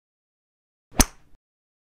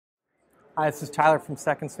Hi, this is Tyler from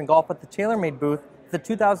Second Swing Golf at the TaylorMade booth at the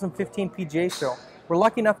 2015 PGA Show. We're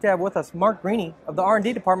lucky enough to have with us Mark Greaney of the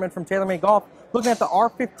R&D department from TaylorMade Golf, looking at the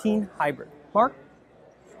R15 Hybrid. Mark?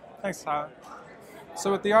 Thanks, Tyler.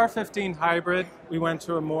 So with the R15 Hybrid, we went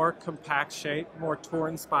to a more compact shape, more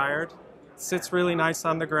tour-inspired. Sits really nice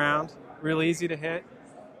on the ground, really easy to hit.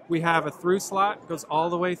 We have a through slot, goes all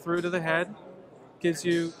the way through to the head, gives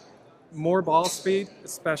you more ball speed,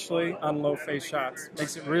 especially on low face shots.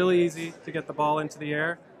 Makes it really easy to get the ball into the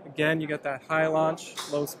air. Again, you get that high launch,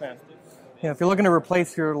 low spin. If you're looking to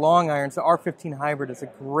replace your long irons, the R15 Hybrid is a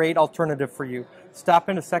great alternative for you. Stop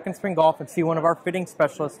into Second Swing Golf and see one of our fitting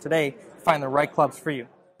specialists today to find the right clubs for you.